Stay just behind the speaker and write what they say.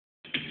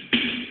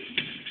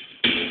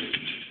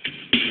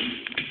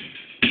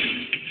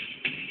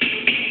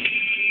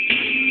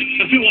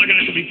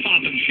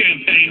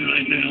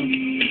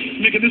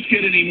could this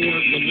get any more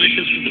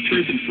delicious for the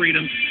truth and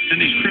freedom and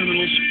these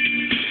criminals?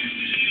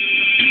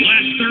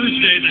 Last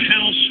Thursday, the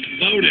House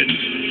voted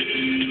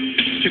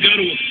to go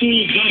to a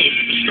full vote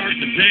to start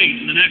the date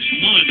in the next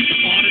month to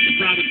audit the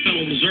private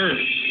Federal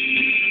Reserve.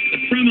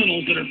 The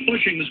criminals that are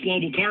pushing this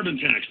global carbon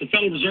tax. The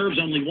Federal Reserve is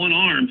only one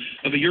arm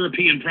of a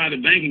European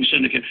private banking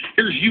syndicate.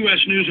 Here's U.S.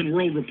 News and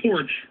World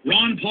Report.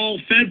 Ron Paul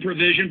Fed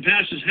provision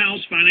passes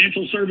House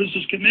Financial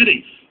Services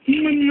Committee. I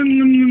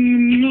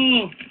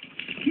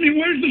mean,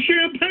 where's the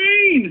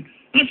champagne?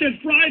 I said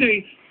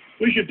Friday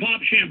we should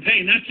pop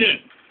champagne. That's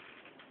it.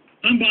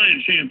 I'm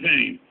buying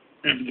champagne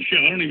after the show.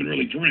 I don't even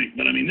really drink,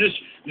 but I mean, this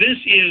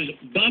is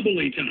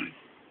bubbly time.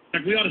 In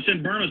fact, we ought to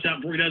send Burmas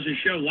out before he does his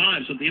show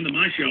live, so at the end of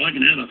my show, I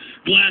can have a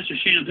glass of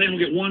champagne.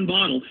 We'll get one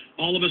bottle.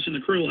 All of us in the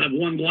crew will have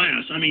one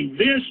glass. I mean,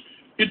 this,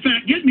 in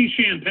fact, get me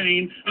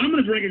champagne. I'm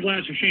going to drink a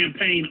glass of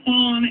champagne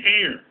on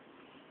air.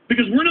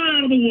 Because we're not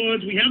out of the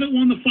woods. We haven't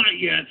won the fight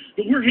yet,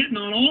 but we're hitting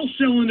on all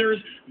cylinders.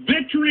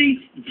 Victory,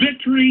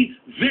 victory,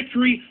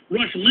 victory.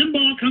 Rush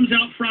Limbaugh comes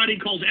out Friday,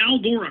 calls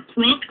Al Gore a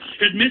crook,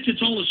 admits it's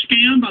all a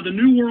scam by the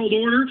New World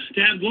Order to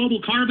have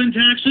global carbon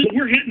taxes. But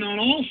we're hitting on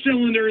all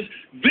cylinders.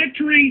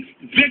 Victory,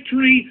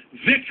 victory,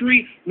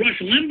 victory. Rush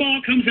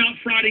Limbaugh comes out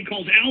Friday,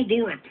 calls Al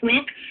Gore a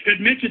crook,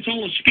 admits it's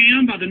all a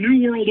scam by the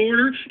New World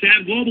Order to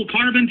have global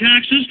carbon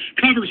taxes,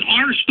 covers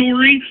our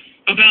story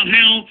about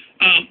how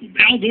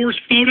Al Gore's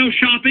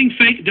photoshopping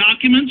fake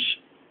documents.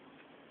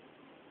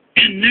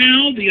 And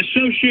now the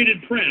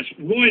Associated Press,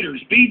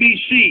 Reuters,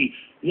 BBC,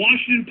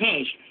 Washington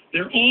Post,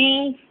 they're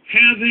all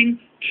having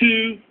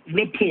to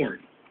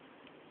report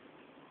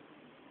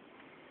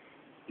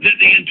that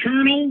the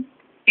internal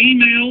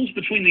emails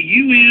between the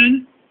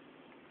UN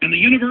and the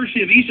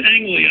University of East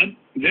Anglia,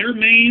 their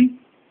main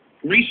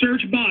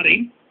research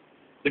body,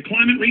 the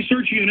Climate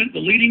Research Unit, the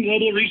leading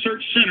global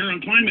research center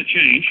on climate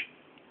change,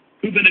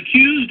 who've been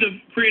accused of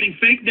creating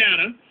fake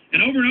data,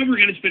 and over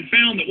again it's been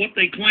found that what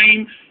they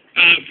claim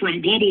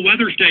from global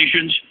weather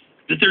stations,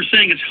 that they're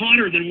saying it's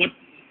hotter than what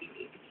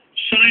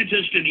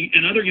scientists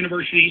and other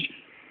universities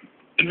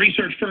and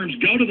research firms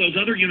go to those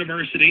other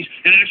universities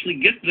and actually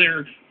get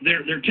their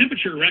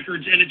temperature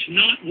records, and it's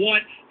not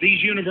what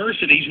these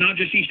universities, not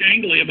just East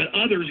Anglia, but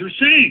others are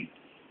saying.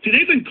 See,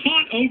 they've been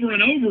caught over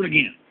and over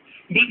again.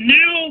 But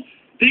now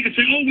they can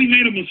say, oh, we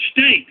made a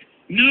mistake.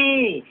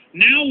 No,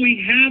 now we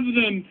have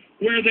them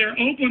where they're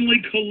openly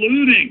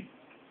colluding,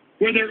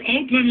 where they're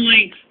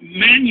openly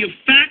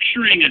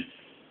manufacturing it.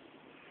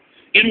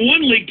 In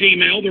one leaked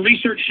email, the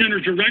research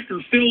center's director,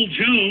 Phil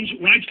Jones,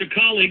 writes to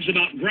colleagues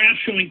about graphs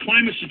showing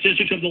climate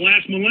statistics of the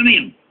last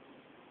millennium.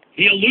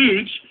 He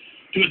alludes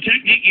to a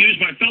technique used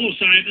by fellow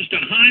scientists to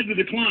hide the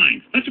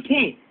decline. That's a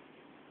quote.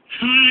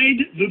 Hide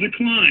the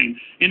decline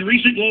in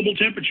recent global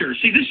temperatures.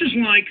 See, this is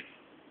like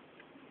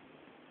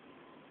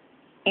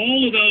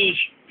all of those,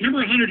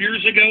 remember 100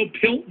 years ago,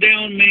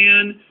 Piltdown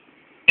Man,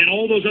 and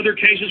all those other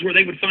cases where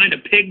they would find a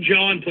pig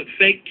jaw and put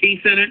fake teeth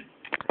in it?